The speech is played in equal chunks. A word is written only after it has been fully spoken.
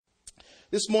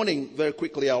This morning, very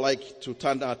quickly, I'd like to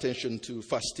turn our attention to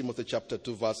 1 Timothy chapter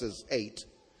 2, verses 8,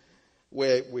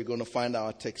 where we're going to find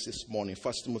our text this morning.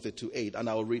 1 Timothy 2, 8, and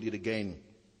I'll read it again.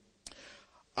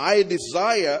 I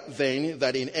desire then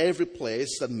that in every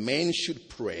place that men should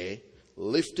pray,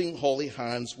 lifting holy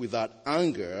hands without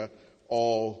anger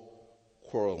or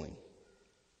quarreling.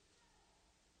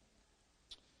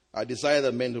 I desire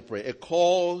that men to pray. A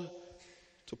call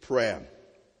to prayer.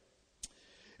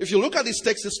 If you look at this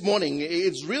text this morning,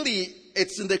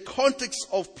 it's in the context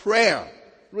of prayer.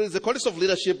 Really, the context of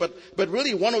leadership, but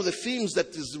really one of the themes that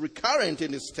is recurrent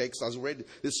in this text, as read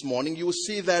this morning, you will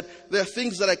see that there are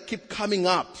things that keep coming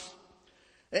up.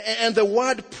 And the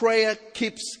word prayer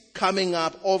keeps coming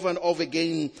up over and over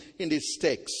again in this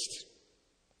text.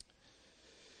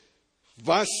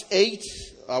 Verse 8,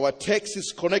 our text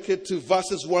is connected to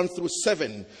verses 1 through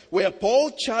 7, where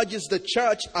Paul charges the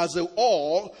church as a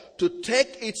whole to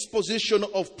take its position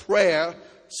of prayer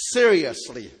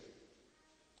seriously.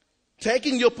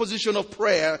 Taking your position of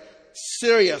prayer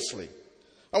seriously.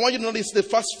 I want you to notice the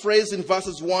first phrase in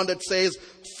verses 1 that says,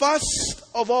 first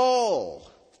of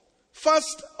all.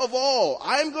 First of all.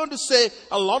 I'm going to say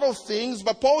a lot of things,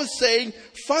 but Paul is saying,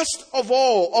 first of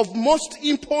all, of most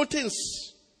importance.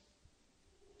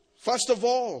 First of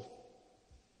all,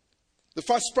 the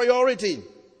first priority,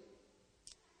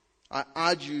 I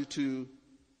urge you to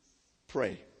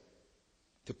pray.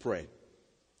 To pray.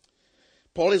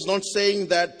 Paul is not saying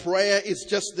that prayer is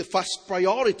just the first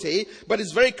priority, but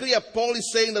it's very clear Paul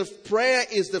is saying that prayer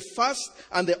is the first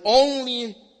and the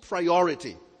only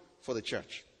priority for the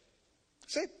church.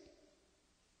 That's it.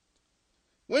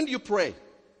 When do you pray?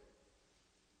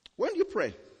 When do you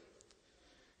pray?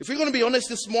 If we're going to be honest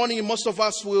this morning, most of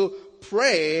us will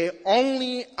pray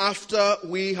only after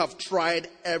we have tried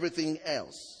everything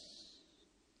else.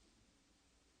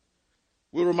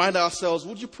 We'll remind ourselves,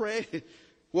 would you pray?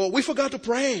 Well, we forgot to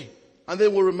pray. And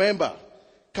then we'll remember,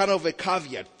 kind of a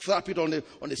caveat, slap it on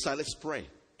the side, let's pray.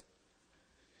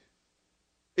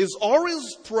 Is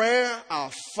always prayer our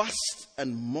first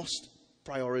and most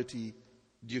priority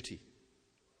duty?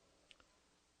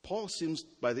 Paul seems,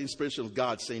 by the inspiration of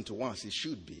God, saying to us, it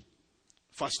should be.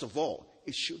 First of all,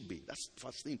 it should be. That's the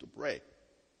first thing to pray.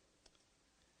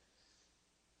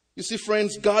 You see,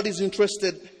 friends, God is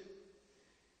interested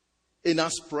in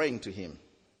us praying to Him.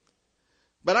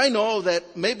 But I know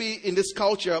that maybe in this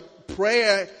culture,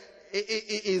 prayer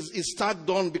is tagged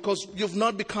on because you've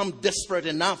not become desperate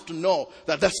enough to know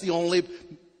that that's the only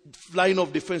line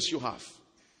of defense you have.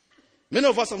 Many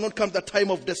of us have not come to that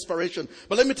time of desperation.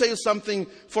 But let me tell you something.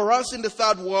 For us in the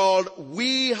third world,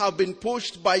 we have been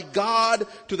pushed by God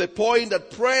to the point that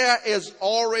prayer is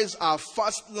always our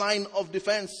first line of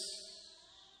defense.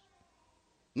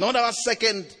 Not our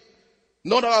second,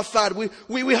 not our third.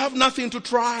 We have nothing to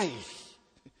try.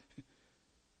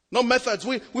 No methods.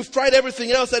 We've tried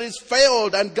everything else that has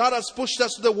failed, and God has pushed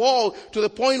us to the wall to the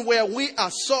point where we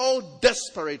are so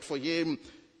desperate for Him,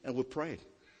 and we pray.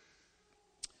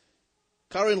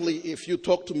 Currently, if you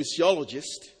talk to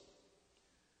missiologists,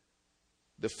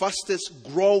 the fastest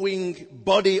growing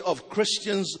body of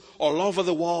Christians all over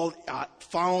the world are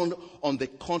found on the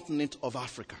continent of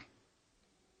Africa,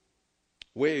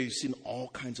 where you've seen all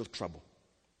kinds of trouble.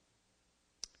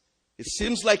 It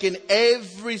seems like in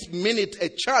every minute a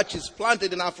church is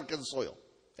planted in African soil.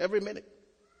 Every minute.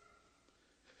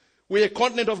 We're a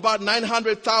continent of about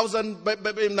 900,000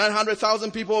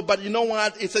 people, but you know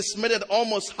what? It's estimated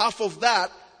almost half of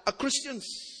that are Christians.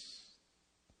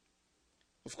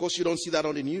 Of course, you don't see that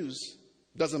on the news.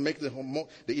 It doesn't make the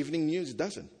evening news. It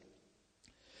doesn't.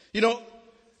 You know,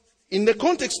 in the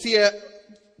context here,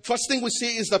 first thing we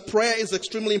see is that prayer is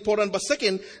extremely important. But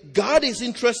second, God is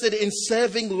interested in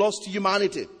saving lost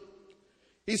humanity.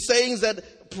 He's saying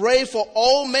that pray for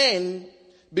all men,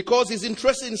 because He's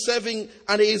interested in saving,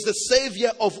 and He is the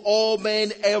Savior of all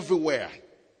men everywhere.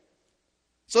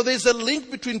 So there's a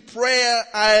link between prayer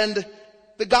and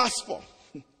the gospel.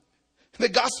 The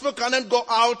gospel cannot go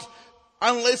out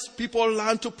unless people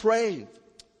learn to pray.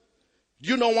 Do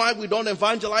you know why we don't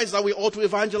evangelize that we ought to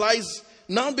evangelize?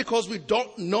 Not because we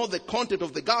don't know the content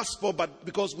of the gospel, but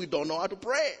because we don't know how to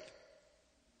pray.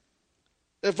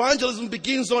 Evangelism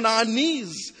begins on our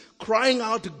knees, crying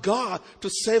out to God to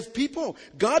save people.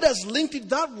 God has linked it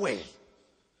that way.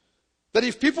 That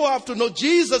if people have to know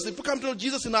Jesus, if people come to know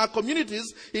Jesus in our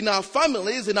communities, in our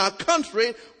families, in our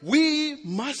country, we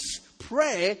must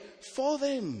pray for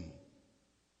them.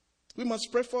 We must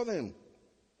pray for them.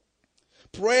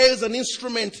 Prayer is an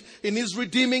instrument in His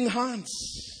redeeming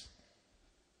hands.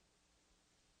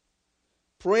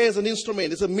 Prayer is an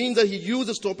instrument. It's a means that He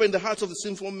uses to open the hearts of the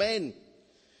sinful men.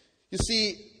 You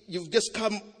see, you've just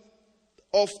come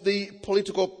off the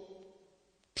political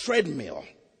treadmill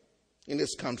in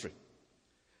this country.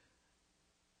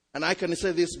 And I can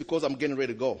say this because I'm getting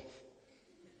ready to go.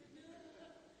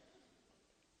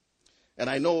 And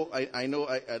I know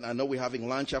we're having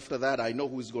lunch after that. I know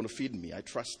who's going to feed me. I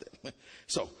trust them.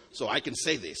 So I can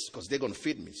say this because they're going to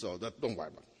feed me. So don't worry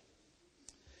about it.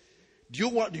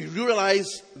 Do you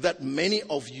realize that many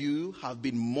of you have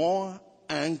been more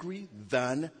angry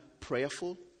than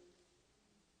prayerful?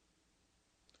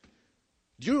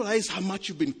 Do you realize how much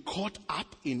you've been caught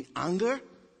up in anger?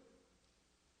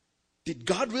 Did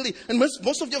God really? And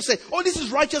most of you say, oh, this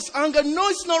is righteous anger. No,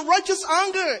 it's not righteous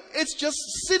anger. It's just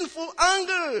sinful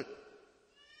anger.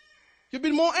 You've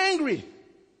been more angry.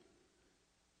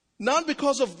 Not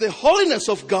because of the holiness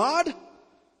of God,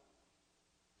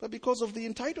 but because of the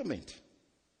entitlement.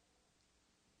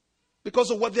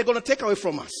 Because of what they're going to take away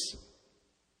from us.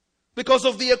 Because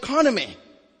of the economy.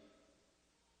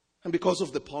 And because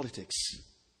of the politics.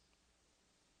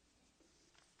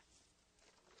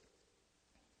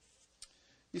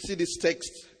 You see, this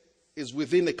text is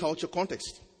within the culture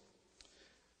context.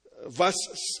 Verse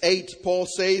 8, Paul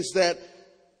says that,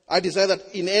 I desire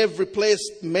that in every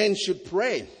place men should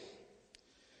pray.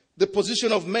 The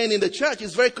position of men in the church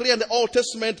is very clear in the Old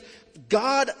Testament.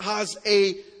 God has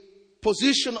a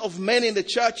position of men in the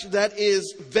church that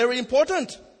is very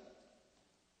important.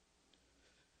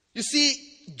 You see,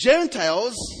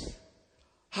 Gentiles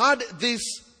had this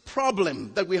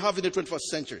problem that we have in the 21st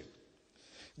century.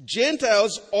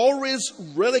 Gentiles always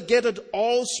relegated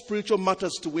all spiritual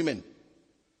matters to women.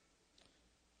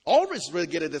 Always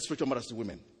relegated the spiritual matters to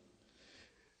women.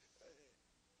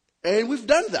 And we've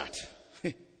done that.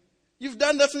 You've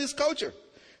done that in this culture.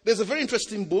 There's a very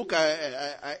interesting book.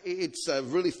 It's a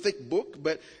really thick book,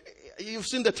 but you've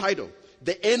seen the title.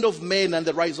 The End of Men and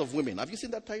the Rise of Women. Have you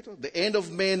seen that title? The End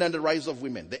of Men and the Rise of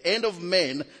Women. The End of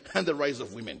Men and the Rise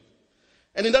of Women.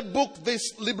 And in that book,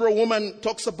 this liberal woman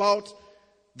talks about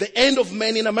the end of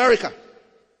men in America.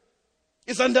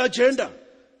 It's an agenda.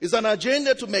 It's an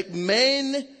agenda to make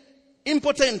men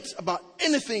impotent about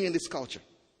anything in this culture.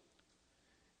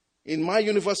 In my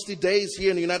university days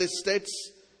here in the United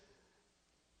States,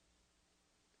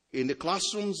 in the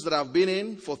classrooms that I've been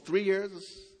in for 3 years,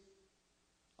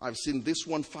 I've seen this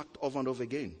one fact over and over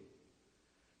again.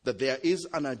 That there is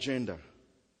an agenda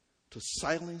to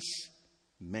silence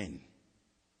men.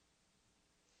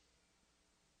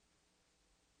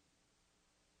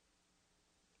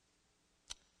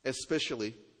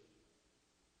 Especially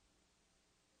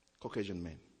Caucasian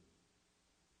men.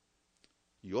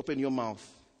 You open your mouth,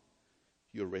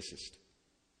 you're racist.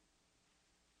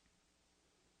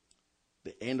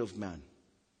 The end of man.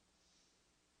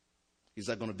 Is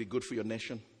that going to be good for your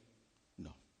nation?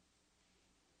 No.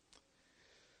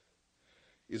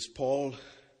 Is Paul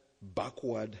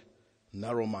backward,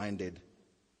 narrow-minded,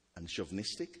 and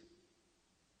chauvinistic?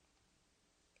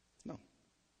 No.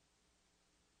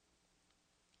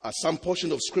 Are some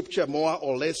portion of scripture more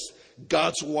or less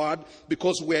God's word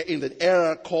because we're in the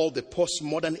era called the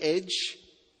postmodern age?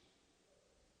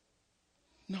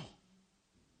 No.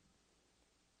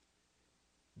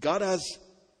 God has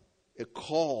a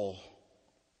call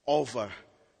over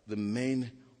the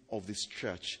men of this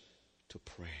church to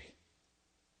pray.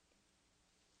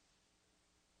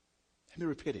 Let me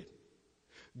repeat it.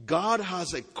 God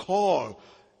has a call.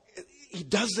 He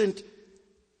doesn't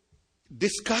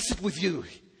discuss it with you.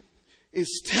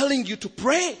 He's telling you to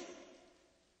pray.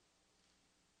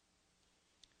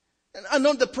 And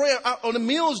not the prayer on the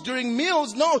meals, during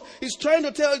meals. No, he's trying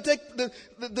to take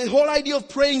the whole idea of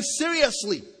praying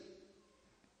seriously.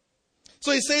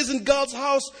 So he says in God's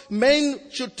house, men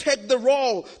should take the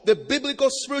role, the biblical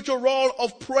spiritual role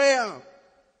of prayer.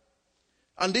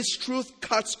 And this truth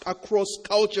cuts across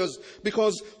cultures.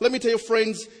 Because let me tell you,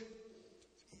 friends,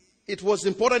 it was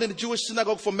important in the Jewish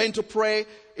synagogue for men to pray.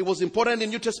 It was important in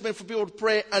the New Testament for people to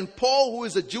pray. And Paul, who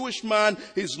is a Jewish man,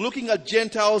 is looking at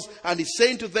Gentiles and he's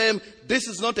saying to them, this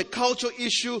is not a cultural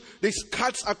issue. This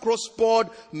cuts across board.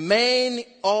 Men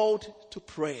ought to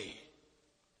pray.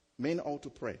 Men ought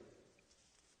to pray.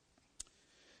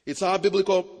 It's our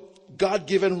biblical,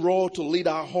 God-given role to lead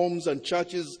our homes and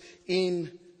churches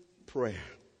in prayer.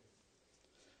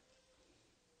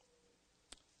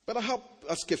 But I'll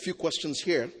ask a few questions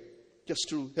here, just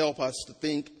to help us to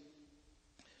think.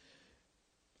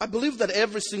 I believe that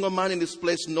every single man in this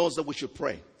place knows that we should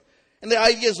pray. And the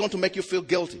idea is not to make you feel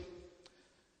guilty.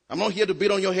 I'm not here to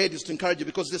beat on your head, it's to encourage you,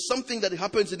 because there's something that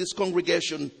happens in this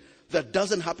congregation that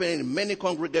doesn't happen in many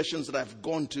congregations that I've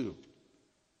gone to.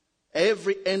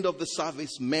 Every end of the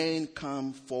service, men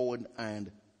come forward and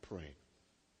pray.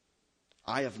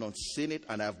 I have not seen it,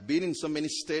 and I've been in so many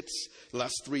states.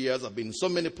 Last 3 years, I've been in so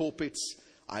many pulpits.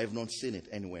 I have not seen it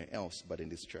anywhere else but in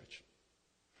this church.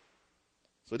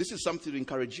 So this is something to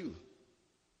encourage you.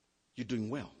 You're doing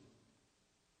well.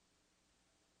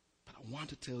 But I want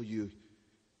to tell you,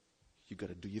 you got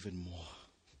to do even more.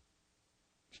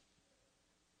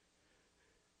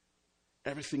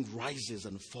 Everything rises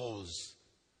and falls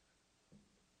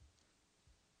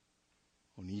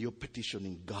on your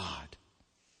petitioning God.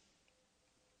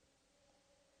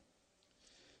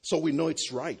 So we know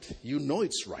it's right. You know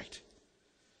it's right.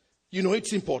 You know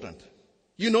it's important.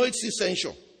 You know it's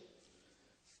essential.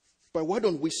 But why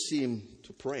don't we seem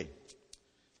to pray?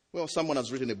 Well, someone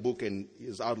has written a book and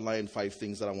has outlined 5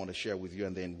 things that I want to share with you,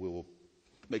 and then we'll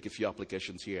make a few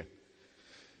applications here.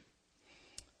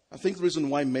 I think the reason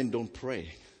why men don't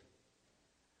pray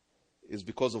is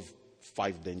because of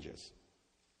 5 dangers.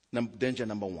 Danger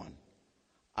number 1,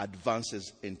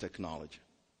 advances in technology.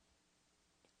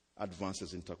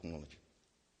 Advances in technology.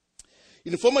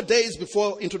 In the former days,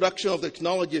 before introduction of the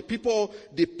technology, people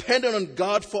depended on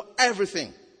God for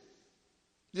everything.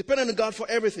 Depended on God for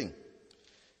everything.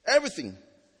 Everything.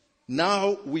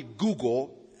 Now we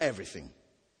Google everything.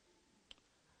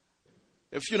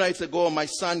 A few nights ago, my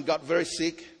son got very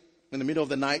sick in the middle of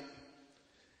the night.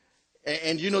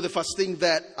 And you know the first thing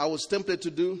that I was tempted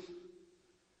to do?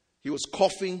 He was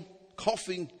coughing,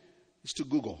 is to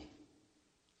Google.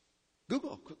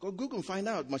 Go Google and find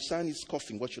out. My son is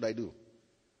coughing. What should I do?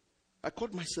 I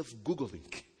caught myself Googling.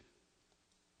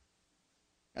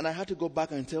 And I had to go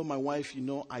back and tell my wife,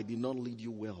 I did not lead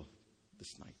you well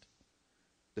this night.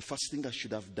 The first thing I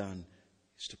should have done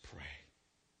is to pray.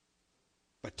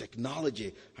 But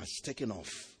technology has taken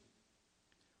off.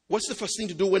 What's the first thing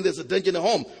to do when there's a danger in the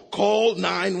home? Call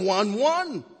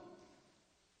 911.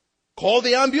 Call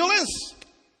the ambulance.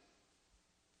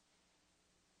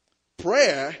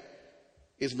 Prayer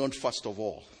is not first of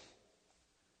all.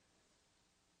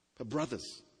 But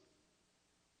brothers,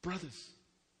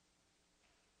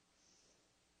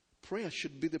 prayer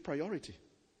should be the priority.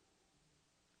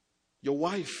 Your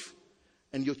wife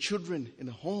and your children in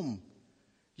the home,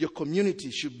 your community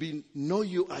should know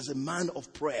you as a man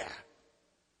of prayer.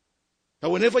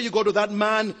 And whenever you go to that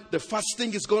man, the first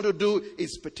thing he's going to do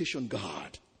is petition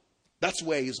God. That's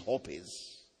where his hope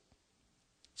is.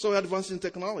 So advancing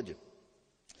technology.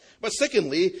 But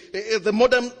secondly, the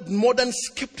modern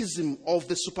skepticism of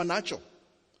the supernatural.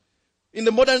 In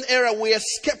the modern era, we are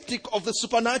skeptic of the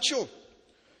supernatural.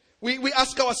 We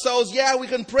ask ourselves, we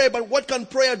can pray, but what can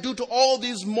prayer do to all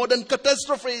these modern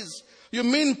catastrophes? You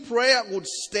mean prayer would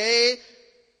stay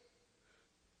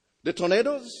the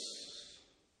tornadoes,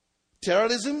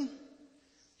 terrorism,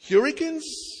 hurricanes?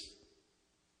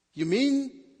 You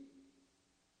mean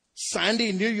Sandy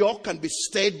in New York can be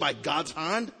stayed by God's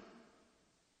hand?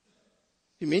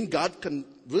 You mean God can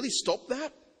really stop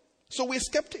that? So we're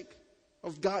skeptic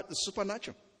of God, the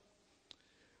supernatural.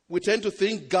 We tend to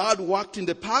think God worked in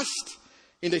the past,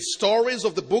 in the stories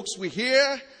of the books we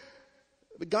hear.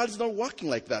 But God is not working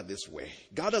like that this way.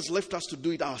 God has left us to do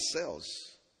it ourselves.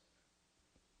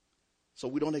 So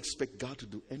we don't expect God to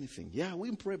do anything. Yeah,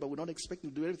 we pray, but we don't expect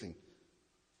Him to do anything.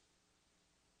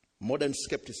 Modern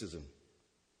skepticism.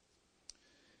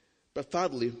 But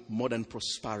thirdly, modern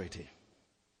prosperity.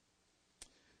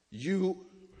 You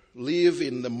live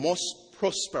in the most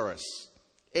prosperous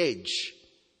age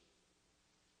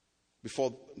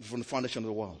from the foundation of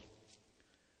the world.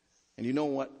 And you know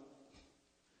what?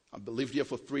 I've lived here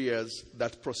for 3 years.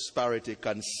 That prosperity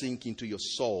can sink into your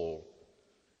soul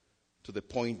to the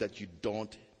point that you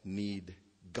don't need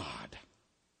God.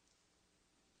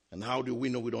 And how do we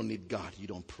know we don't need God? You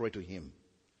don't pray to Him.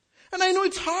 And I know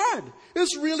it's hard.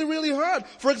 It's really, really hard.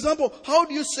 For example, how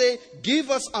do you say,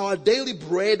 give us our daily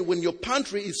bread when your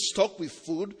pantry is stocked with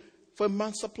food for a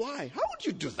month's supply? How would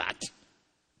you do that?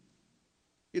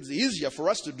 It's easier for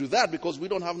us to do that because we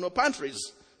don't have no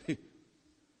pantries.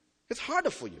 It's harder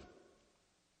for you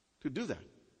to do that.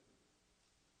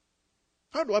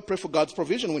 How do I pray for God's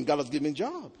provision when God has given me a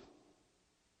job?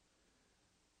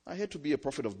 I hate to be a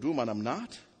prophet of doom, and I'm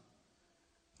not.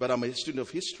 But I'm a student of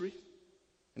history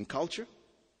and culture.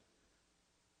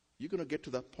 You're going to get to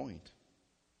that point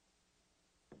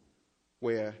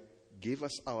where give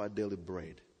us our daily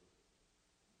bread.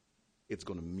 It's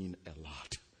going to mean a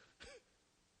lot.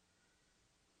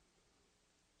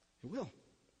 It will.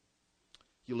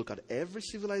 You look at every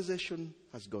civilization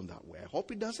has gone that way. I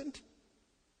hope it doesn't.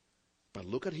 But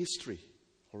look at history.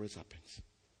 Always happens.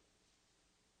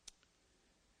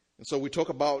 And so we talk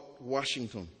about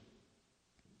Washington.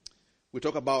 We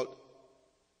talk about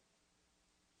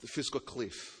the fiscal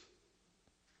cliff.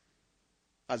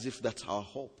 as if that's our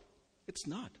hope. It's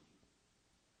not.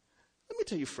 Let me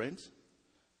tell you, friends,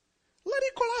 let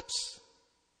it collapse.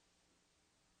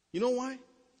 You know why?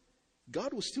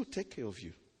 God will still take care of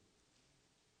you.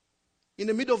 In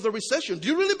the middle of the recession, do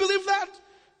you really believe that?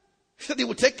 That He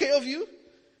will take care of you?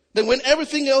 Then when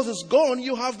everything else is gone,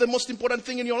 you have the most important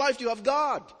thing in your life. You have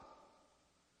God.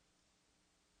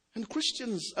 And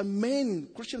Christian men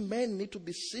need to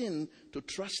be seen to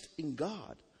trust in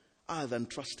God other than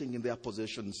trusting in their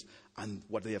possessions and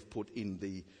what they have put in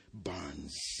the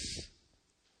barns.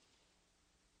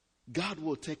 God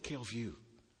will take care of you.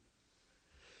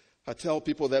 I tell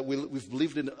people that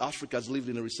Africa has lived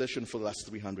in a recession for the last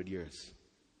 300 years.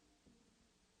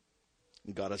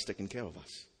 And God has taken care of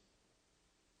us.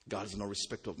 God is no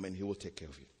respecter of men. He will take care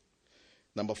of you.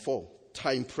 Number 4,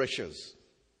 time pressures.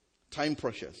 Time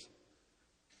pressures.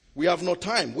 We have no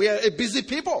time. We are a busy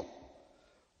people.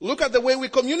 Look at the way we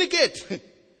communicate.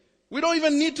 We don't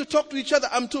even need to talk to each other.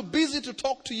 I'm too busy to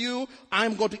talk to you.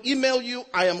 I'm going to email you.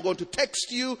 I am going to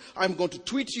text you. I'm going to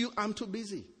tweet you. I'm too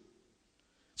busy.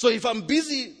 So if I'm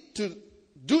busy to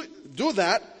do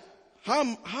that,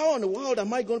 how in the world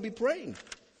am I going to be praying?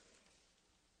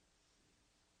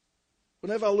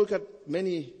 Whenever I look at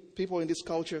many people in this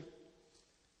culture,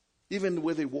 even the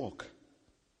way they walk,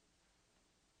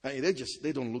 I mean,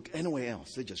 they don't look anywhere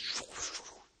else. They just,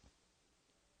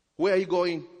 where are you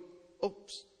going?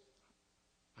 Oops,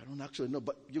 I don't actually know,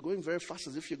 but you're going very fast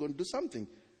as if you're going to do something.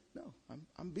 No,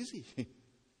 I'm busy.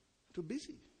 Too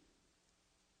busy.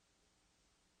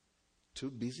 Too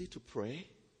busy to pray.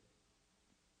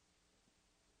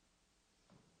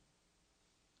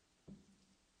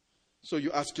 So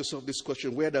you ask yourself this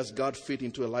question: where does God fit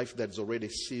into a life that already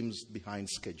seems behind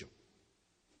schedule?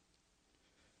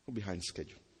 Or behind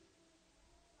schedule.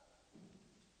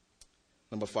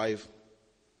 Number 5,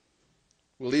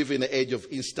 we live in an age of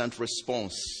instant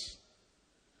response.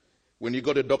 When you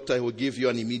go to a doctor, he will give you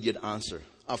an immediate answer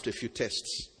after a few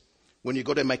tests. When you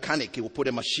go to a mechanic, he will put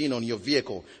a machine on your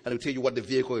vehicle and he will tell you what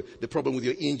the problem with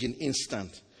your engine,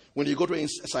 instant. When you go to a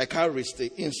psychiatrist,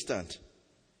 the instant.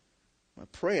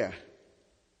 Prayer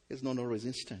is not always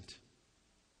instant.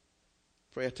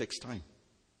 Prayer takes time.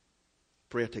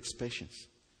 Prayer takes patience.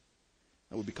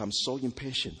 And we become so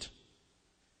impatient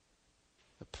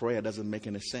that prayer doesn't make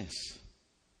any sense.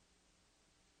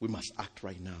 We must act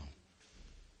right now.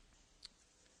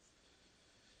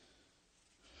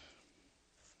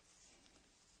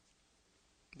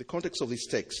 The context of this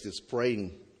text is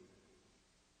praying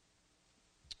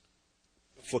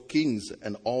for kings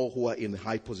and all who are in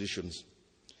high positions,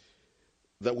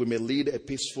 that we may lead a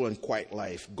peaceful and quiet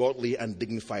life, godly and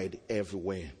dignified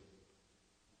everywhere.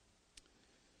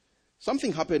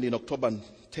 Something happened in October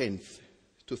 10th,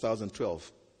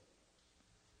 2012,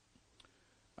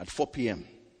 at 4 p.m.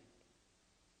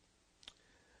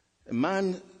 A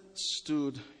man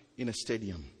stood in a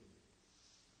stadium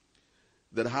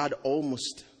that had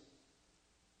almost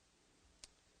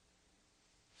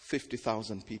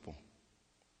 50,000 people.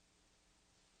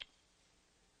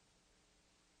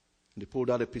 And he pulled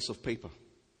out a piece of paper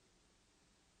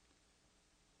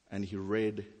and he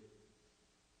read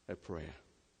a prayer.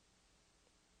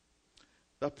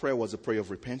 That prayer was a prayer of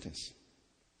repentance.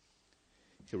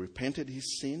 He repented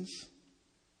his sins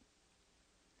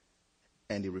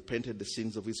and he repented the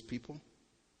sins of his people.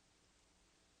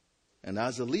 And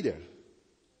as a leader,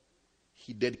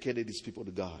 he dedicated his people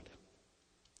to God.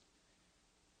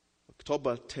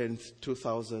 October 10th,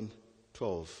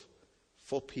 2012,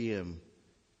 4 p.m.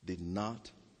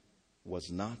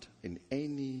 was not in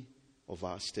any of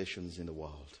our stations in the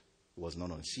world. It was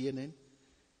not on CNN.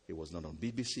 It was not on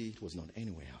BBC. It was not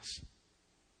anywhere else.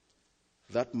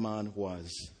 That man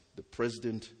was the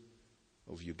president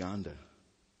of Uganda,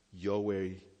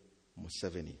 Yoweri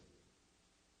Museveni.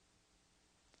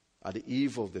 At the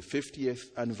eve of the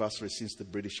 50th anniversary since the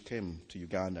British came to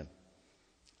Uganda,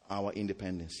 our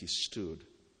independence, he stood.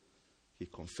 He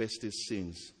confessed his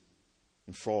sins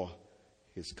before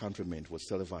his countrymen. It was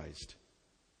televised.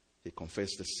 He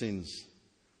confessed the sins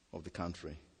of the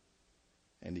country.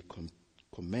 And he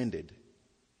commended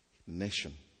the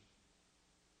nation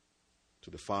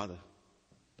to the Father,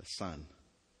 the Son,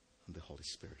 and the Holy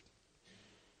Spirit.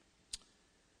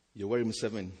 Yoweri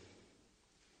Museveni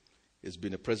has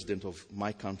been a president of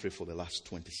my country for the last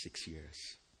 26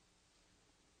 years.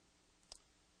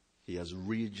 He has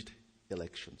rigged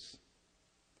elections.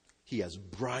 He has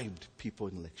bribed people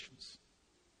in elections.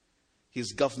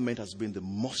 His government has been the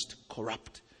most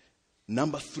corrupt,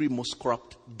 number 3 most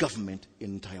corrupt government in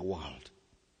the entire world.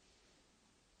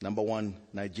 Number 1,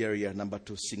 Nigeria. Number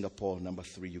 2, Singapore. Number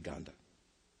 3, Uganda.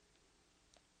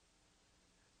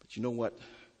 But you know what?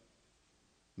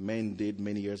 men did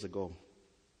many years ago.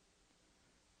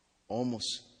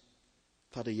 Almost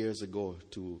 30 years ago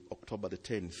to October the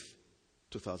 10th,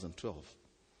 2012.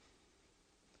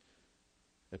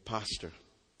 A pastor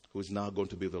who is now going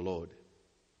to be the Lord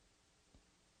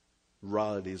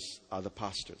rallied his other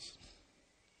pastors,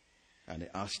 and he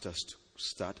asked us to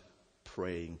start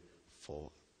praying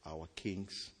for our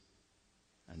kings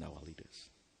and our leaders.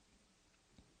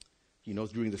 You know,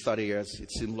 during the 30 years,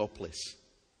 it seemed hopeless.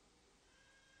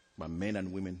 But men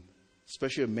and women,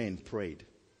 especially men, prayed.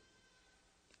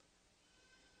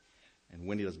 And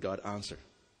when does God answer?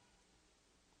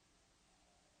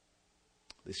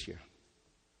 This year.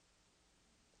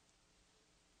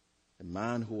 A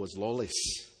man who was lawless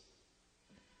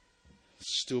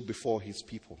stood before his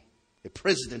people, a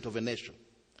president of a nation,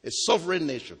 a sovereign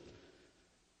nation,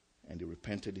 and he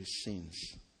repented his sins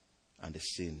and the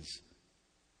sins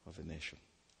of a nation.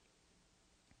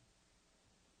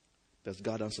 Does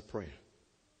God answer prayer?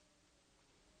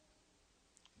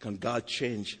 Can God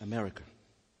change America?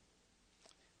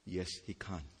 Yes, He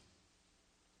can.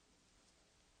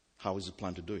 How is He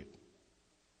plan to do it?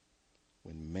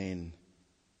 When men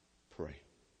pray.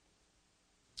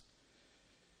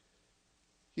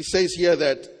 He says here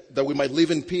that we might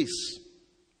live in peace.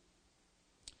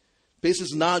 Peace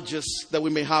is not just that we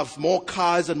may have more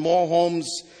cars and more homes.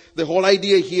 The whole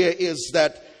idea here is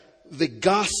that the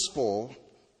gospel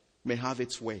may have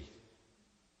its way.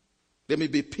 There may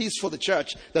be peace for the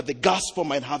church, that the gospel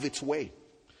might have its way.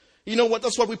 You know what?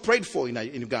 That's what we prayed for in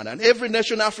Uganda. And every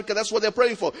nation in Africa, that's what they're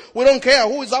praying for. We don't care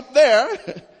who is up there.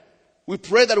 We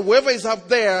pray that whoever is up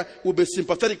there will be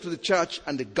sympathetic to the church,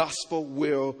 and the gospel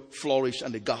will flourish,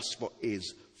 and the gospel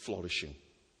is flourishing.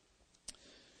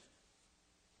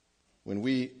 When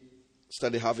we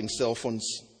started having cell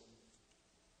phones,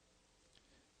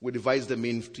 we devised the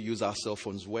means to use our cell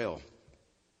phones well.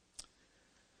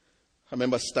 I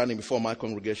remember standing before my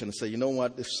congregation and saying, you know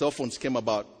what, if cell phones came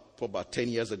about 10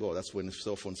 years ago, that's when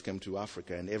cell phones came to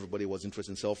Africa, and everybody was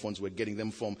interested in cell phones. We're getting them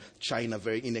from China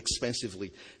very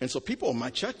inexpensively. And so people in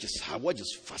my church were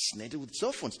just fascinated with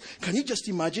cell phones. Can you just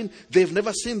imagine? They've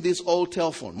never seen this old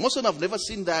telephone. Most of them have never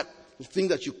seen that thing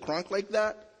that you crank like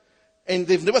that. And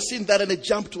they've never seen that, and they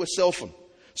jump to a cell phone.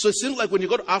 So it seems like when you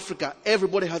go to Africa,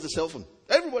 everybody has a cell phone.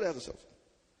 Everybody has a cell phone.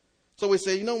 So we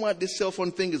say, you know what, this cell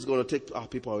phone thing is going to take our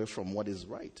people away from what is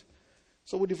right.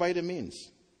 So we divide the means.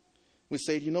 We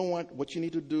say, you know what you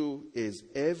need to do is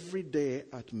every day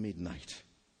at midnight,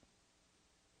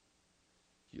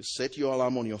 you set your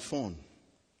alarm on your phone.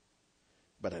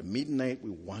 But at midnight,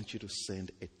 we want you to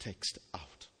send a text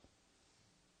out,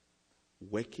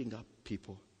 waking up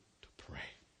people to pray.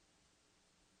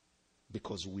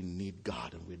 Because we need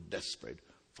God and we're desperate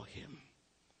for Him.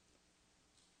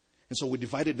 And so we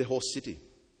divided the whole city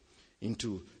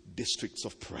into districts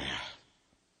of prayer.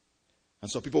 And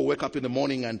so people wake up in the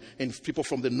morning, and people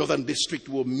from the northern district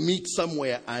will meet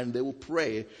somewhere, and they will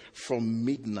pray from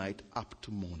midnight up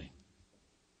to morning.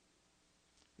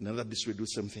 Another district do the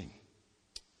same thing.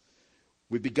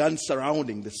 We began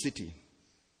surrounding the city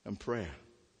in prayer.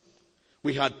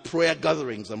 We had prayer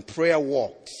gatherings and prayer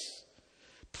walks,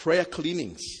 prayer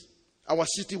cleanings. Our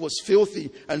city was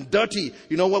filthy and dirty.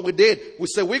 You know what we did? We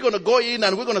said we're going to go in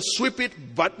and we're going to sweep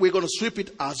it, but we're going to sweep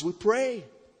it as we pray.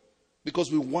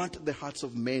 Because we want the hearts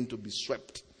of men to be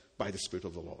swept by the Spirit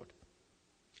of the Lord.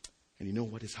 And you know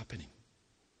what is happening?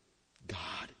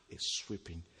 God is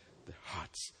sweeping the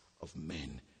hearts of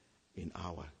men in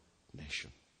our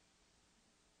nation.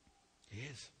 He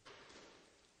is.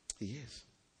 He is.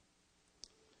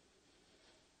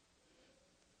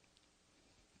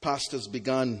 Pastors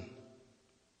began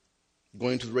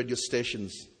going to radio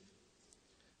stations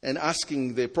and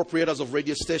asking the proprietors of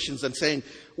radio stations and saying,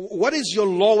 what is your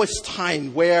lowest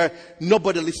time where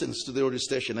nobody listens to the radio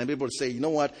station? And people say, you know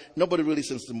what, nobody really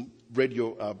listens to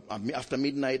radio after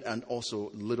midnight, and also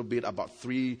a little bit about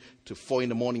 3 to 4 in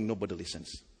the morning, nobody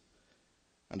listens.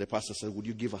 And the pastor said, would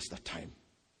you give us that time?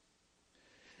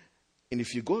 And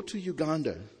if you go to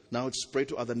Uganda, now it's spread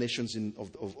to other nations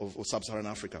of sub-Saharan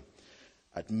Africa,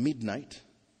 at midnight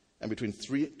and between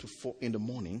 3 to 4 in the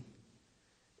morning,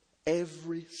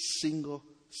 every single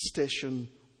station,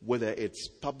 whether it's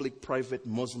public, private,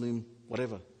 Muslim,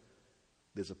 whatever,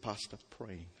 there's a pastor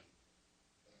praying.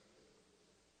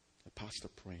 A pastor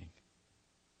praying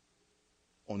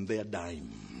on their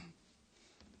dime.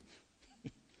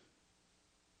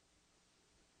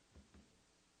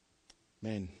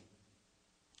 Men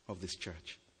of this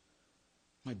church,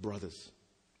 my brothers,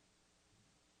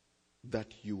 that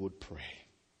you would pray.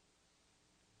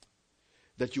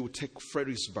 That you would take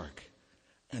Fredericksburg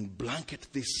and blanket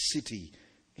this city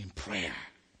in prayer.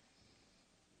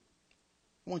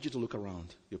 I want you to look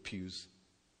around your pews.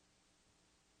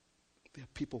 There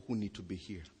are people who need to be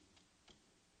here,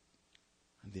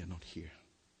 and they are not here.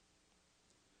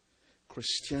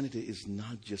 Christianity is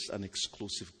not just an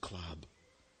exclusive club.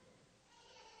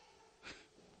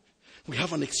 We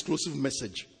have an exclusive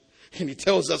message, and he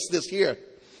tells us this here.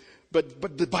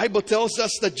 But the Bible tells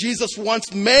us that Jesus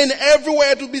wants men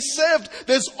everywhere to be saved.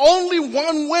 There's only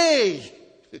one way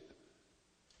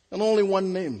and only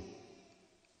one name.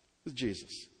 It's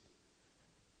Jesus.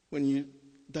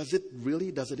 Does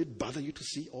it bother you to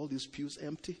see all these pews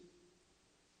empty?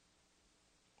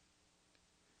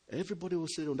 Everybody will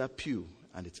sit on that pew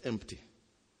and it's empty.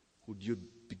 Would you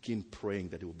begin praying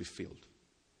that it will be filled?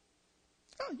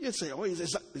 Oh, you say,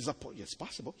 is that yes,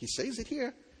 possible. He says it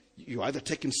here. You either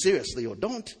take him seriously or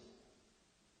don't.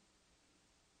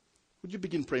 Would you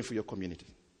begin praying for your community?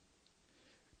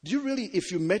 Do you really,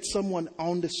 if you met someone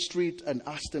on the street and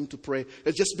asked them to pray,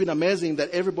 it's just been amazing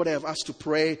that everybody I've asked to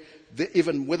pray,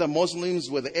 even whether Muslims,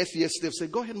 whether atheists, they've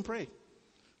said, go ahead and pray.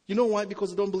 You know why?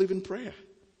 Because they don't believe in prayer.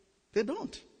 They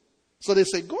don't. So they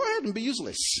say, go ahead and be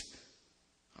useless.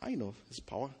 I know there's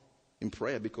power in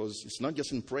prayer because it's not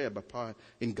just in prayer, but power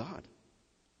in God.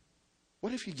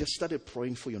 What if you just started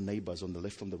praying for your neighbors on the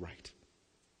left and the right?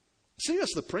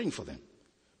 Seriously praying for them.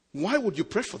 Why would you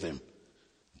pray for them?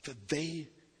 That they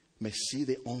may see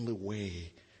the only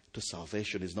way to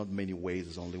salvation is not many ways,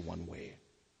 there's only one way.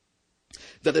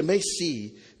 That they may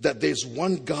see that there's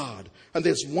one God and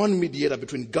there's one mediator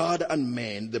between God and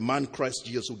man, the man Christ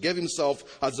Jesus, who gave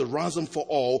himself as a ransom for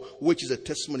all, which is a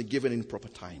testimony given in proper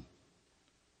time.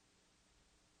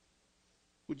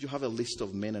 Would you have a list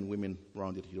of men and women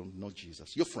around you who don't know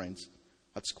Jesus? Your friends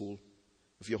at school,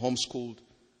 if you're homeschooled,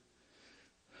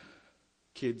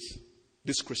 kids,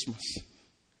 this Christmas.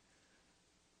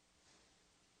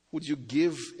 Would you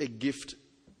give a gift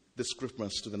this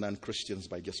Christmas to the non-Christians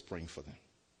by just praying for them?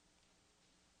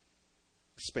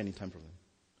 Spending time for them.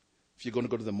 If you're going to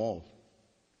go to the mall,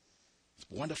 it's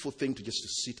a wonderful thing to just to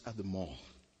sit at the mall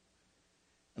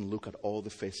and look at all the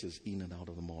faces in and out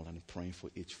of the mall and praying for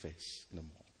each face in the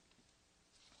mall.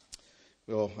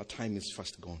 Well, our time is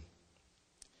fast gone.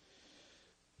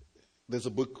 There's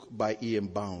a book by E.M.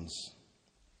 Bounds.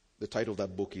 The title of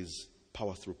that book is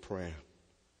Power Through Prayer.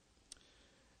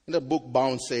 In that book,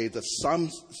 Bounds says that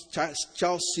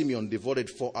Charles Simeon devoted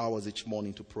 4 hours each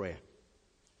morning to prayer.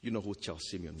 You know who Charles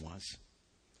Simeon was.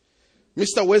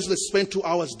 Mr. Wesley spent 2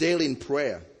 hours daily in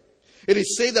prayer. It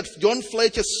is said that John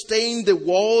Fletcher stained the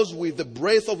walls with the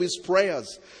breath of his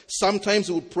prayers. Sometimes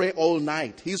he would pray all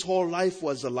night. His whole life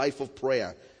was a life of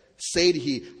prayer. Said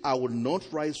he, I would not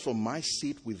rise from my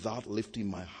seat without lifting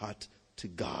my heart to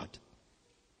God.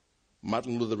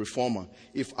 Martin Luther, the Reformer,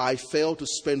 if I fail to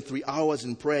spend 3 hours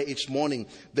in prayer each morning,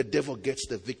 the devil gets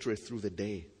the victory through the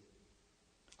day.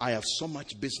 I have so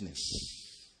much business.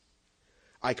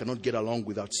 I cannot get along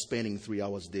without spending 3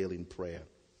 hours daily in prayer.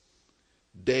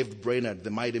 David Brainerd, the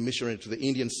mighty missionary to the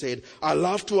Indians, said, I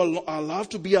love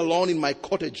to be alone in my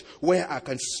cottage where I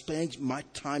can spend my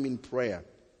time in prayer.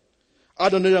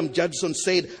 Adoniram Judson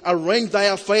said, arrange thy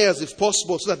affairs if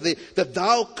possible so that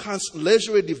thou canst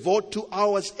leisurely devote 2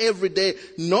 hours every day,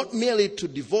 not merely to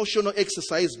devotional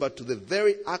exercise, but to the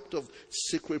very act of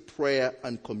secret prayer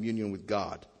and communion with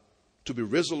God, to be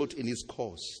resolute in his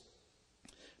cause.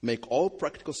 Make all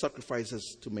practical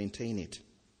sacrifices to maintain it.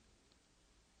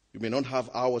 You may not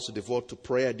have hours to devote to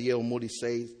prayer, D.L. Moody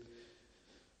says,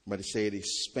 but he said he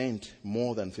spent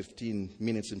more than 15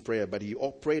 minutes in prayer, but he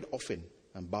prayed often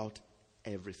about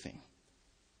everything.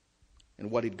 And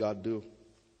what did God do?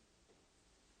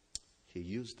 He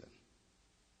used them.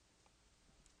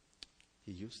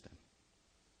 He used them.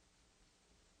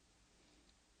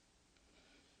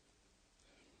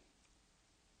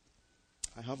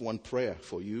 I have one prayer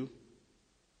for you,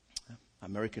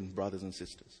 American brothers and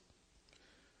sisters.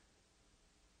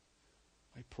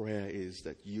 My prayer is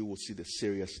that you will see the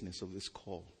seriousness of this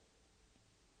call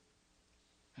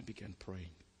and begin praying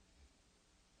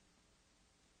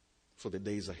for the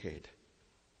days ahead.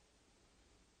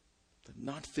 That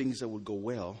not things that will go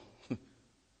well,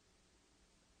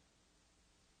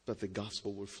 but the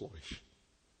gospel will flourish.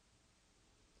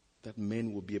 That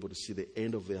men will be able to see the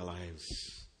end of their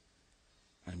lives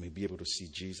and may be able to see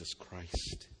Jesus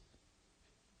Christ,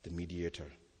 the mediator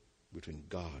between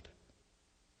God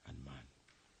and man.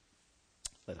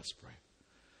 Let us pray.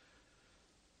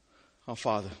 Our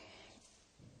Father,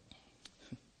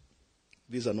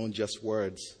 these are not just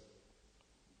words.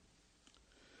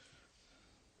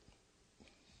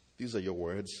 These are your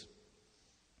words.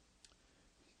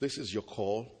 This is your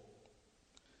call.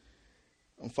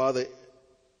 And Father,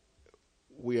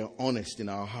 we are honest in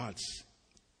our hearts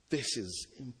this is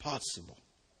impossible.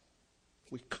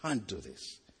 We can't do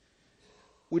this.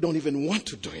 We don't even want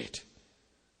to do it.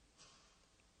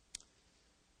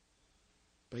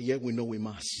 But yet we know we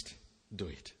must do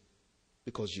it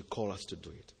because you call us to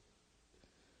do it.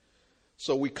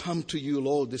 So we come to you,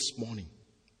 Lord, this morning.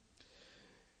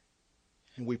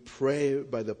 And we pray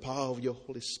by the power of your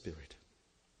Holy Spirit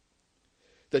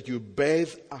that you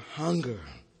bathe a hunger,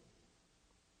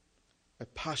 a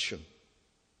passion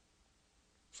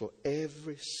for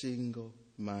every single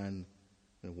man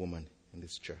and woman in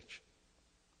this church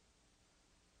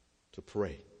to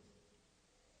pray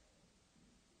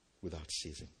without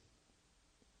ceasing.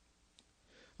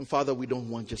 And Father, we don't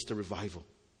want just a revival,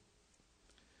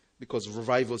 because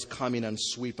revivals come in and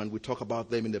sweep, and we talk about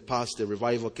them in the past. The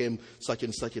revival came such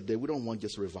and such a day. We don't want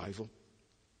just a revival.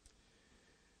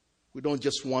 We don't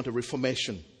just want a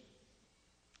reformation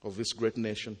of this great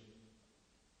nation.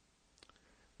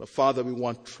 But Father, we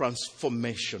want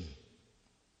transformation.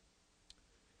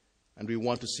 And we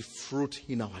want to see fruit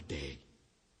in our day.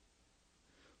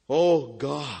 Oh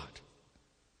God,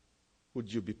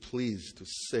 would you be pleased to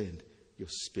send your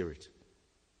Spirit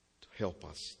to help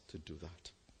us to do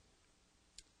that.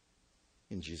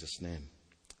 In Jesus' name,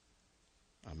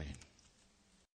 amen.